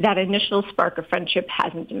 that initial spark of friendship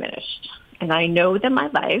hasn't diminished. And I know that my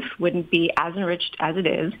life wouldn't be as enriched as it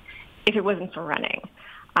is if it wasn't for running.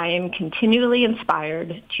 I am continually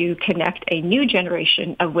inspired to connect a new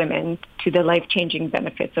generation of women to the life-changing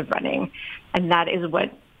benefits of running, and that is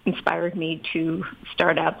what inspired me to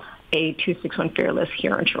start up a 261 Fearless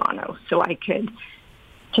here in Toronto, so I could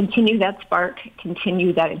continue that spark,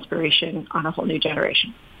 continue that inspiration on a whole new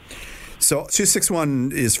generation. So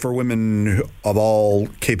 261 is for women of all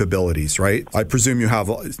capabilities, right? I presume you have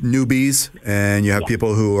newbies and you have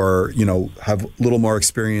people who are, have a little more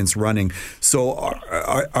experience running. So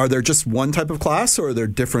are there just one type of class, or are there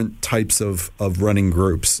different types of running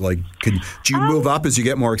groups? Like, do you move up as you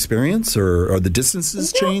get more experience, or the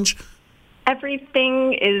distances change?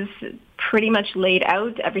 Everything is pretty much laid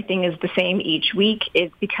out. Everything is the same each week.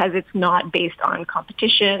 It's because it's not based on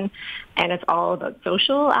competition, and it's all about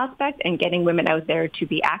social aspect and getting women out there to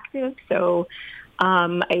be active. So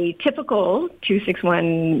a typical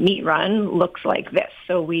 261 meet run looks like this.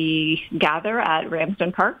 So we gather at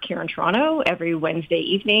Ramsden Park here in Toronto every Wednesday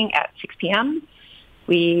evening at 6 p.m.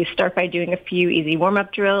 We start by doing a few easy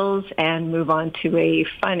warm-up drills and move on to a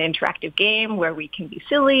fun interactive game where we can be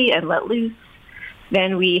silly and let loose.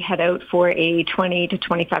 Then we head out for a 20 to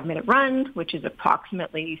 25-minute run, which is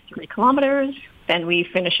approximately 3 kilometers. Then we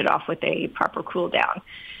finish it off with a proper cool down.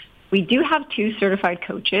 We do have 2 certified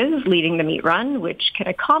coaches leading the meet run, which can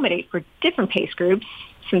accommodate for different pace groups.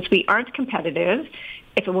 Since we aren't competitive,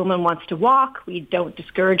 if a woman wants to walk, we don't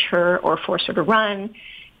discourage her or force her to run.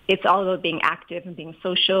 It's all about being active and being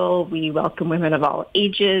social. We welcome women of all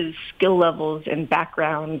ages, skill levels, and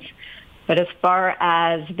backgrounds. But as far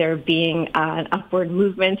as there being an upward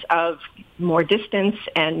movement of more distance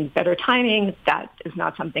and better timing, that is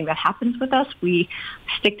not something that happens with us. We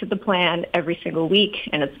stick to the plan every single week,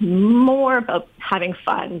 and it's more about having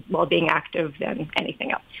fun while being active than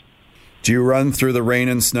anything else. Do you run through the rain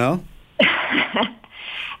and snow?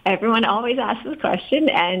 Everyone always asks this question,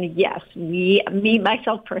 and yes,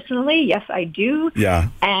 myself personally, yes, I do. Yeah.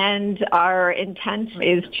 And our intent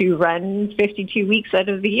is to run 52 weeks out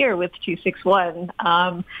of the year with 261.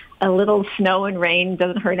 A little snow and rain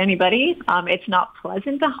doesn't hurt anybody. It's not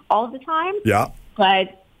pleasant all the time. Yeah.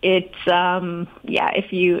 But it's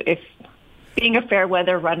if being a fair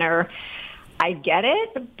weather runner, I get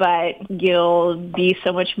it, but you'll be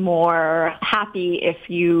so much more happy if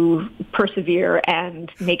you persevere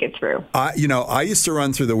and make it through. I used to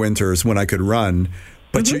run through the winters when I could run,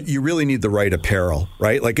 but you really need the right apparel,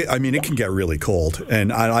 right? Like, I mean, it can get really cold.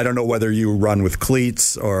 And I don't know whether you run with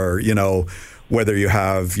cleats or, whether you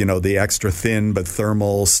have, the extra thin but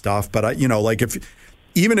thermal stuff. But,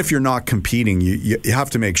 even if you're not competing, you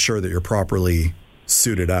have to make sure that you're properly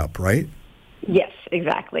suited up, right? Yes,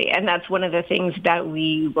 exactly. And that's one of the things that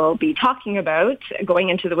we will be talking about going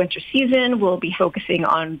into the winter season. We'll be focusing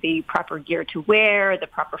on the proper gear to wear, the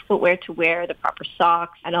proper footwear to wear, the proper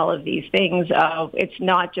socks, and all of these things. It's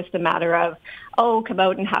not just a matter of, come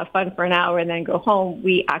out and have fun for an hour and then go home.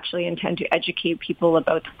 We actually intend to educate people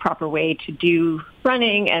about the proper way to do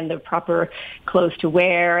running and the proper clothes to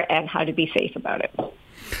wear and how to be safe about it.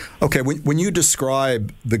 Okay, when you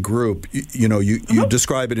describe the group, you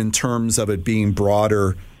describe it in terms of it being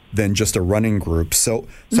broader than just a running group. So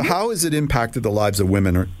how has it impacted the lives of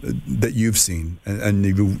women that you've seen and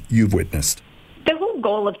you've witnessed? The whole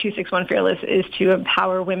goal of 261 Fearless is to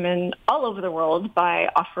empower women all over the world by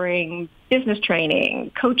offering business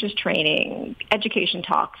training, coaches training, education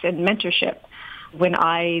talks, and mentorship. When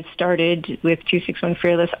I started with 261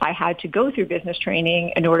 Fearless, I had to go through business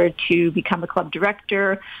training in order to become a club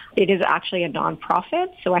director. It is actually a nonprofit,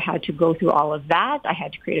 so I had to go through all of that. I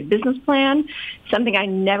had to create a business plan, something I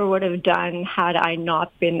never would have done had I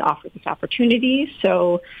not been offered this opportunity.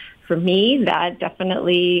 So for me, that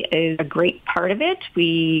definitely is a great part of it.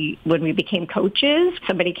 When we became coaches,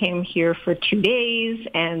 somebody came here for 2 days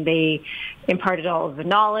and they imparted all of the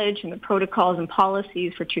knowledge and the protocols and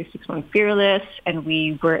policies for 261 Fearless, and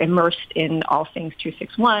we were immersed in all things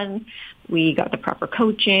 261. We got the proper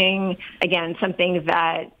coaching. Again, something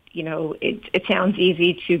that, it sounds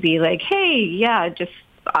easy to be like, hey, yeah, just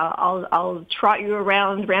I'll trot you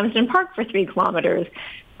around Ramsden Park for 3 kilometers.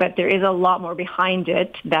 But there is a lot more behind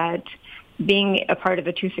it that being a part of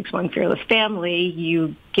the 261 Fearless family,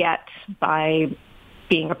 you get by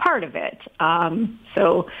being a part of it.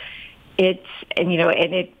 So it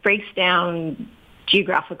breaks down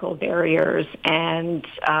geographical barriers and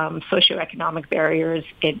socioeconomic barriers.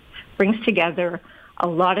 It brings together a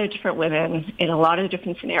lot of different women in a lot of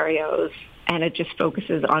different scenarios, and it just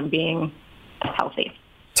focuses on being healthy.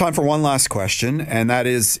 Time for one last question, and that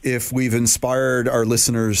is, if we've inspired our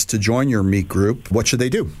listeners to join your meet group, what should they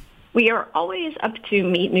do? We are always up to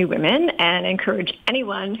meet new women and encourage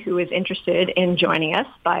anyone who is interested in joining us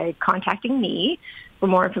by contacting me for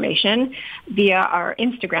more information via our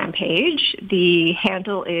Instagram page. The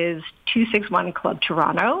handle is 261 Club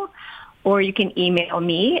Toronto, or you can email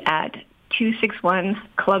me at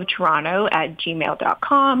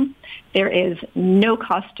 261clubtoronto@gmail.com. There is no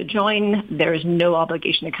cost to join. There is no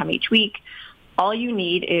obligation to come each week. All you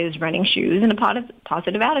need is running shoes and a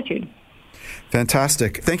positive attitude.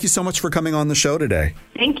 Fantastic. Thank you so much for coming on the show today.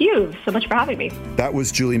 Thank you so much for having me. That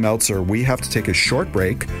was Julie Meltzer. We have to take a short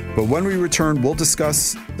break, but when we return, we'll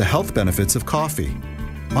discuss the health benefits of coffee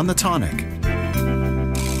on The Tonic.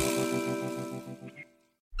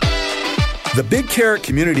 The Big Carrot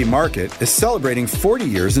Community Market is celebrating 40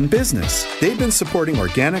 years in business. They've been supporting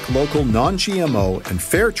organic, local, non-GMO, and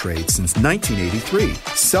fair trade since 1983.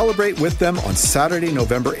 Celebrate with them on Saturday,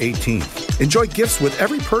 November 18th. Enjoy gifts with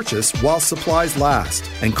every purchase while supplies last,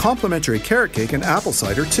 and complimentary carrot cake and apple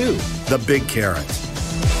cider too. The Big Carrot.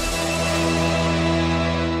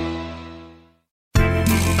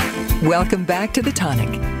 Welcome back to The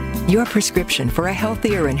Tonic, your prescription for a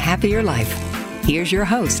healthier and happier life. Here's your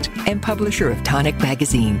host and publisher of Tonic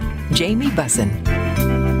Magazine, Jamie Bussin.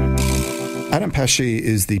 Adam Pesce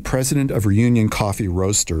is the president of Reunion Coffee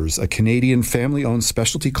Roasters, a Canadian family-owned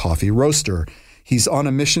specialty coffee roaster. He's on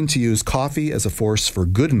a mission to use coffee as a force for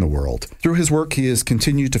good in the world. Through his work, he has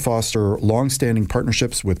continued to foster long-standing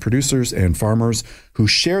partnerships with producers and farmers who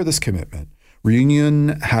share this commitment.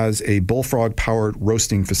 Reunion has a bullfrog-powered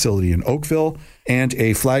roasting facility in Oakville and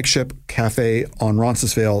a flagship cafe on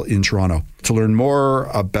Roncesvalles in Toronto. To learn more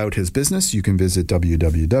about his business, you can visit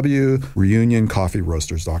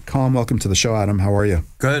www.reunioncoffeeroasters.com. Welcome to the show, Adam. How are you?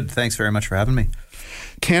 Good. Thanks very much for having me.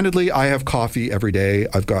 Candidly, I have coffee every day.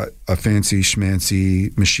 I've got a fancy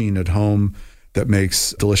schmancy machine at home that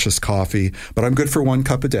makes delicious coffee, but I'm good for 1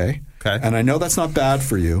 cup a day. Okay. And I know that's not bad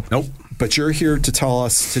for you. Nope. But you're here to tell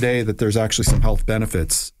us today that there's actually some health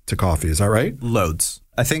benefits to coffee. Is that right? Loads.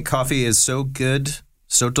 I think coffee is so good,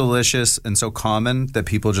 so delicious, and so common that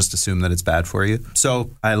people just assume that it's bad for you.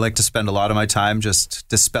 So I like to spend a lot of my time just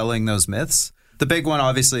dispelling those myths. The big one,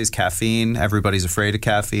 obviously, is caffeine. Everybody's afraid of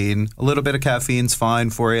caffeine. A little bit of caffeine's fine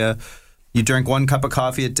for you. You drink 1 cup of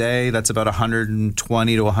coffee a day. That's about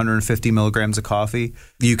 120 to 150 milligrams of coffee.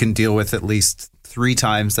 You can deal with at least 3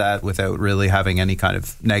 times that without really having any kind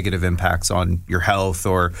of negative impacts on your health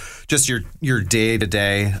or just your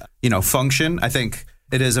day-to-day, function. I think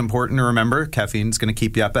it is important to remember caffeine is going to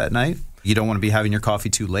keep you up at night. You don't want to be having your coffee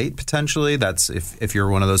too late, potentially. That's if you're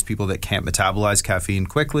one of those people that can't metabolize caffeine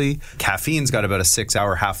quickly. Caffeine's got about a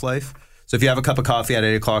 6-hour half-life. So if you have a cup of coffee at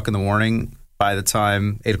 8 o'clock in the morning, by the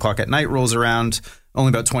time 8 o'clock at night rolls around, only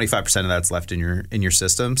about 25% of that's left in your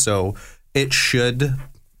system. So it should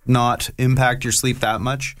not impact your sleep that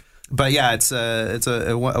much. But yeah, it's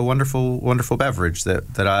a wonderful beverage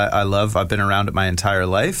that I love. I've been around it my entire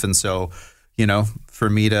life. And so, for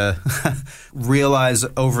me to realize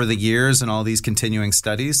over the years and all these continuing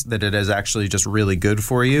studies that it is actually just really good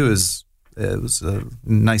for you it was a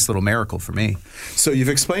nice little miracle for me. So you've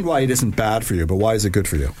explained why it isn't bad for you, but why is it good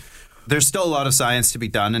for you? There's still a lot of science to be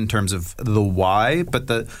done in terms of the why, but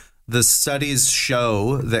the studies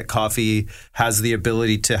show that coffee has the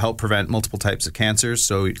ability to help prevent multiple types of cancers,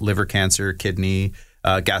 so liver cancer, kidney,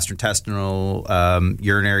 gastrointestinal,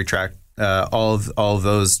 urinary tract, all of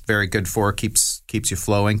those very good for, keeps you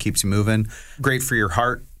flowing, keeps you moving. Great for your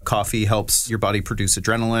heart. Coffee helps your body produce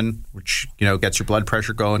adrenaline, which gets your blood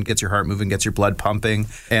pressure going, gets your heart moving, gets your blood pumping,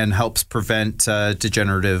 and helps prevent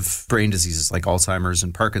degenerative brain diseases like Alzheimer's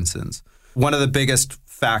and Parkinson's. One of the biggest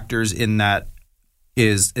factors in that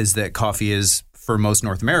is that coffee is, for most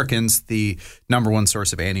North Americans, the number one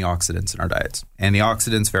source of antioxidants in our diets.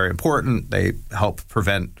 Antioxidants, very important. They help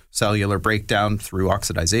prevent cellular breakdown through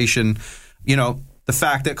oxidization. The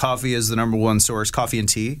fact that coffee is the number one source, coffee and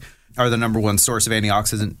tea are the number one source of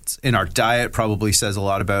antioxidants in our diet probably says a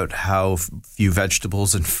lot about how few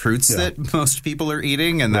vegetables and fruits that most people are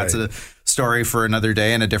eating. And that's a story for another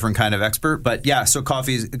day and a different kind of expert. But yeah, so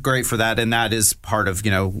coffee is great for that. And that is part of,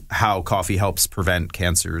 how coffee helps prevent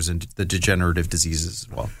cancers and the degenerative diseases as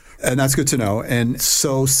well. And that's good to know. And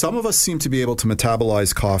so some of us seem to be able to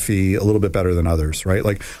metabolize coffee a little bit better than others, right?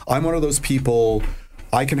 Like I'm one of those people,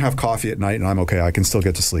 I can have coffee at night and I'm okay. I can still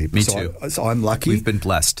get to sleep. Me too. So I'm lucky. We've been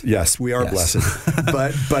blessed. Yes, we are blessed.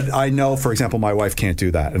 But I know, for example, my wife can't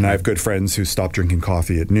do that. And I have good friends who stop drinking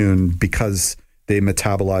coffee at noon because they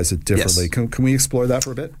metabolize it differently. Yes. Can we explore that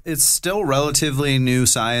for a bit? It's still relatively new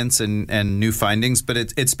science and new findings, but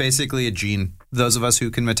it's basically a gene. Those of us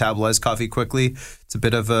who can metabolize coffee quickly, it's a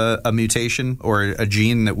bit of a mutation or a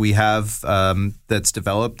gene that we have that's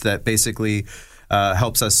developed that basically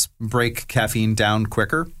helps us break caffeine down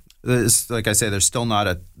quicker. Like I say, there's still not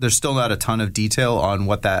a ton of detail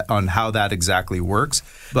on how that exactly works.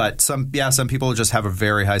 But some people just have a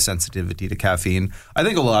very high sensitivity to caffeine. I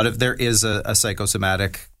think there is a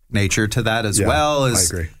psychosomatic nature to that as well. I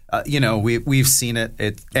agree. We've seen it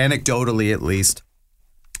anecdotally at least.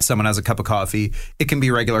 Someone has a cup of coffee. It can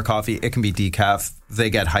be regular coffee. It can be decaf. They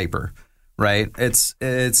get hyper. Right?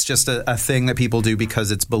 It's just a thing that people do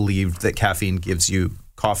because it's believed that coffee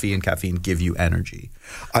and caffeine give you energy.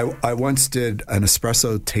 I once did an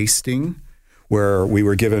espresso tasting where we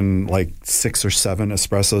were given like 6 or 7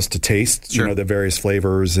 espressos to taste, the various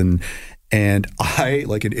flavors, and I,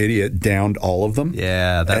 like an idiot, downed all of them.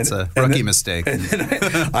 Yeah, that's a rookie mistake. And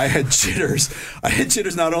then I had jitters. I had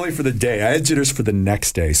jitters not only for the day, I had jitters for the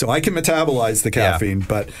next day. So I can metabolize the caffeine,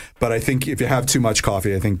 but I think if you have too much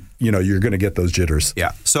coffee, I think, you're going to get those jitters.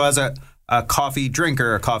 Yeah. So as a coffee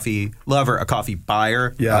drinker, a coffee lover, a coffee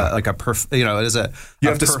buyer, it is a... You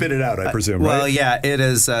have to spit it out, I presume, right? Well, yeah, it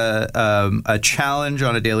is a challenge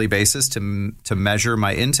on a daily basis to measure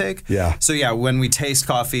my intake. Yeah. So yeah, when we taste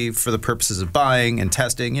coffee for the purposes of buying and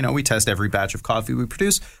testing, we test every batch of coffee we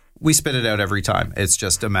produce. We spit it out every time. It's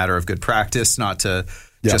just a matter of good practice, not to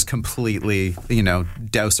just completely,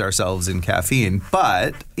 douse ourselves in caffeine.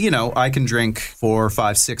 But, I can drink 4,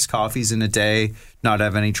 5, 6 coffees in a day, not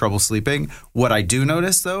have any trouble sleeping. What I do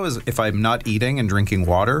notice, though, is if I'm not eating and drinking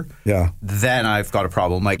water, then I've got a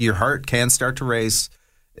problem. Like your heart can start to race.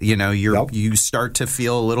 You start to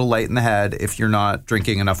feel a little light in the head if you're not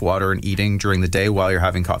drinking enough water and eating during the day while you're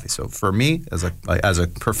having coffee. So for me, as a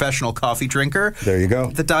professional coffee drinker, there you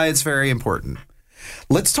go. The diet's very important.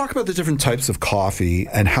 Let's talk about the different types of coffee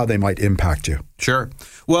and how they might impact you. Sure.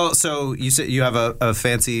 Well, so you said you have a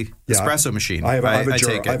fancy espresso machine. I have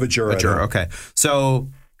a Jura. Okay. So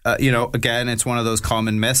again, it's one of those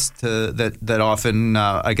common myths that often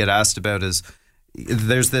I get asked about is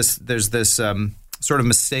there's this sort of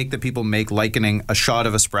mistake that people make likening a shot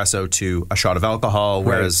of espresso to a shot of alcohol,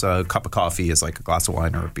 whereas a cup of coffee is like a glass of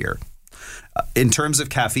wine or a beer. In terms of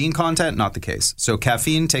caffeine content, not the case. So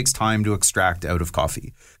caffeine takes time to extract out of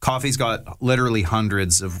coffee. Coffee's got literally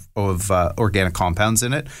hundreds of organic compounds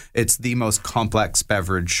in it. It's the most complex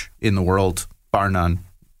beverage in the world, bar none.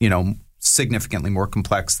 Significantly more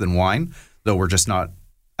complex than wine, though we're just not.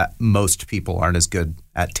 Most people aren't as good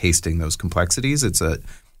at tasting those complexities. It's a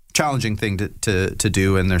challenging thing to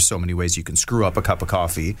do, and there's so many ways you can screw up a cup of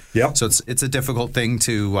coffee. Yep. So it's a difficult thing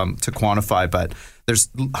to quantify, but there's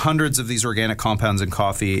hundreds of these organic compounds in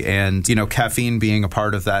coffee, and caffeine being a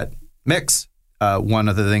part of that mix. One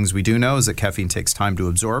of the things we do know is that caffeine takes time to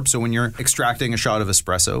absorb. So when you're extracting a shot of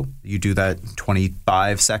espresso, you do that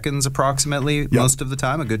 25 seconds approximately most of the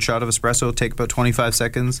time. A good shot of espresso will take about 25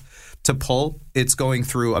 seconds to pull. It's going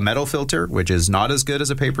through a metal filter, which is not as good as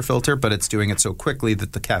a paper filter, but it's doing it so quickly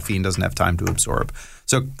that the caffeine doesn't have time to absorb.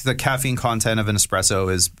 So the caffeine content of an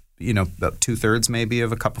espresso is about 2/3 maybe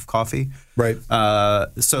of a cup of coffee. Right.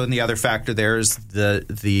 So and the other factor there is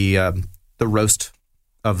the roast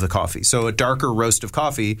of the coffee. So a darker roast of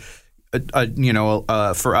coffee,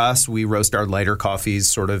 for us, we roast our lighter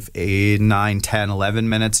coffees sort of 9, 10, 11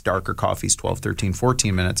 minutes, darker coffees 12, 13,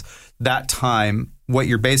 14 minutes. That time, what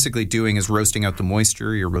you're basically doing is roasting out the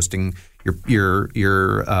moisture. You're roasting your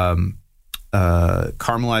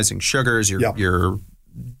caramelizing sugars. You're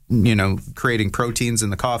creating proteins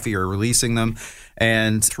in the coffee or releasing them.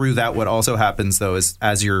 And through that, what also happens, though, is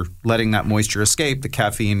as you're letting that moisture escape, the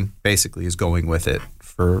caffeine basically is going with it,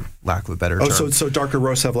 for lack of a better term. So darker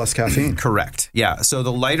roasts have less caffeine? Correct. Yeah. So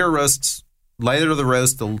the lighter the roast,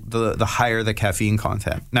 the higher the caffeine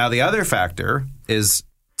content. Now, the other factor is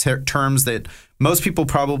terms that most people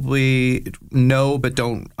probably know but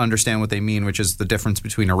don't understand what they mean, which is the difference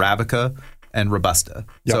between Arabica and Robusta.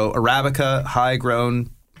 Yep. So Arabica, high-grown,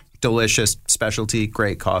 delicious, specialty,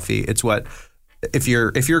 great coffee. It's what if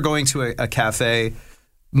you're going to a cafe,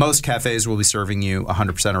 most cafes will be serving you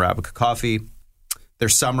 100% Arabica coffee.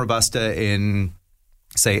 There's some Robusta in,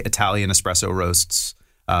 say, Italian espresso roasts.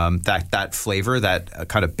 That flavor, that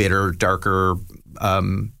kind of bitter, darker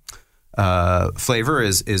flavor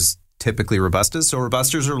is typically Robustas. So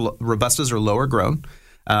Robustas are lower grown,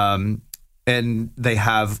 and they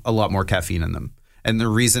have a lot more caffeine in them. And the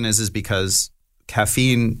reason is because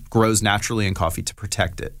caffeine grows naturally in coffee to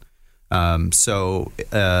protect it. So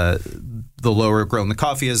the lower grown the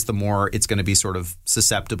coffee is, the more it's going to be sort of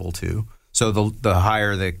susceptible to. So the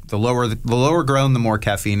higher the lower grown, the more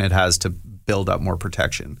caffeine it has to build up more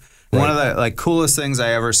protection. Right. One of the coolest things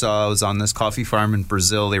I ever saw was on this coffee farm in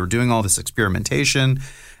Brazil. They were doing all this experimentation,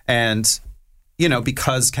 and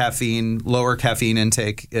because lower caffeine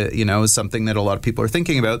intake, is something that a lot of people are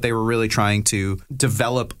thinking about. They were really trying to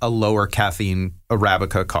develop a lower caffeine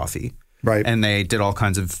Arabica coffee. Right. And they did all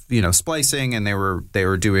kinds of, splicing, and they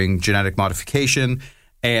were doing genetic modification.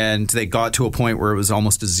 And they got to a point where it was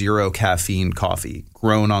almost a zero caffeine coffee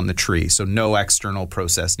grown on the tree. So no external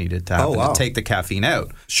process needed to happen to take the caffeine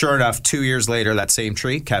out. Sure enough, 2 years later, that same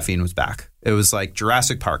tree, caffeine was back. It was like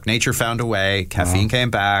Jurassic Park. Nature found a way. Caffeine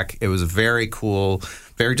came back. It was very cool,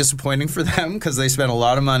 very disappointing for them because they spent a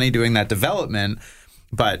lot of money doing that development.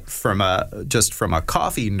 But from a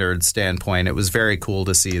coffee nerd standpoint, it was very cool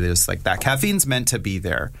to see this. Like, that caffeine's meant to be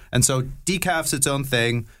there. And so decaf's its own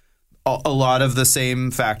thing. A lot of the same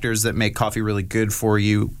factors that make coffee really good for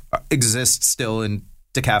you exist still in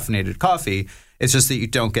decaffeinated coffee. It's just that you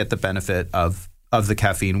don't get the benefit of the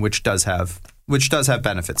caffeine, which does have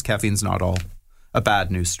benefits. Caffeine's not all a bad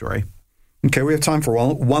news story. Okay, we have time for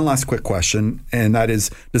one last quick question, and that is,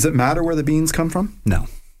 does it matter where the beans come from?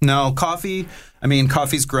 No, coffee. I mean,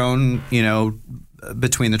 coffee's grown,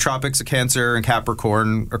 between the tropics of Cancer and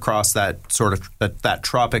Capricorn across that sort of that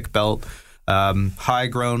tropic belt. High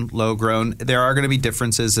grown, low grown. There are going to be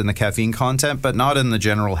differences in the caffeine content, but not in the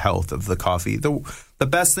general health of the coffee. The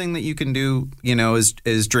best thing that you can do,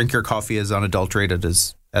 is drink your coffee as unadulterated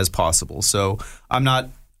as possible. So I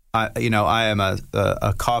am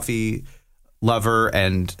a coffee lover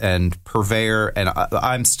and purveyor, and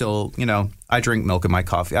I'm still, I drink milk in my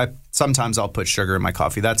coffee. Sometimes I'll put sugar in my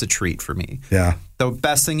coffee. That's a treat for me. Yeah. The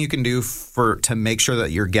best thing you can do to make sure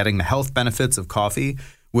that you're getting the health benefits of coffee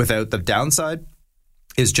without the downside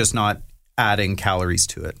is just not adding calories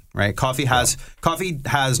to it, right? Coffee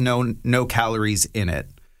has no calories in it.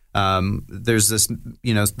 There's this,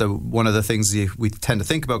 one of the things we tend to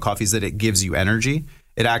think about coffee is that it gives you energy,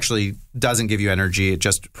 it actually doesn't give you energy. It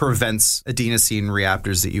just prevents adenosine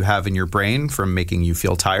receptors that you have in your brain from making you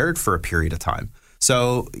feel tired for a period of time.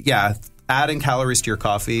 So yeah, adding calories to your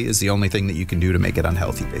coffee is the only thing that you can do to make it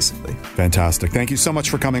unhealthy, basically. Fantastic. Thank you so much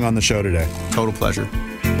for coming on the show today. Total pleasure.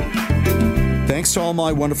 Thanks to all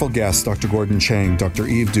my wonderful guests, Dr. Gordon Chang, Dr.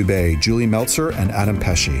 Yves Dube, Julie Meltzer, and Adam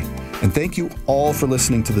Pesce. And thank you all for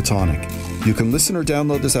listening to The Tonic. You can listen or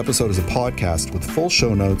download this episode as a podcast with full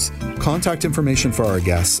show notes, contact information for our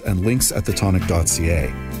guests, and links at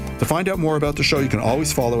thetonic.ca. To find out more about the show, you can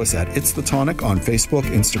always follow us at It's The Tonic on Facebook,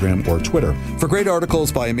 Instagram, or Twitter. For great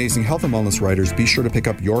articles by amazing health and wellness writers, be sure to pick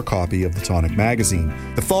up your copy of the Tonic Magazine.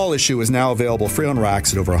 The fall issue is now available free on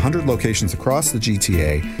racks at over 100 locations across the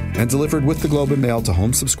GTA and delivered with the Globe and Mail to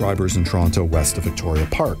home subscribers in Toronto, west of Victoria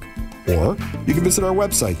Park. Or you can visit our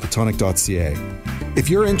website, thetonic.ca. If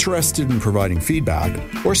you're interested in providing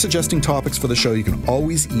feedback or suggesting topics for the show, you can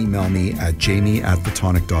always email me at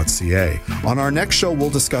jamie@thetonic.ca. On our next show, we'll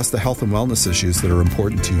discuss the health and wellness issues that are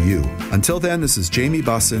important to you. Until then, this is Jamie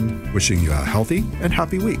Bussin wishing you a healthy and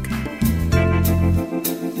happy week.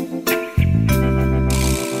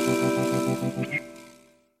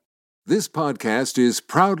 This podcast is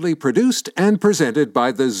proudly produced and presented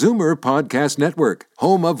by the Zoomer Podcast Network,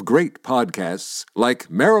 home of great podcasts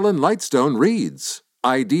like Marilyn Lightstone Reads,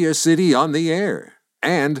 Idea City on the Air,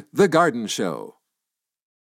 and The Garden Show.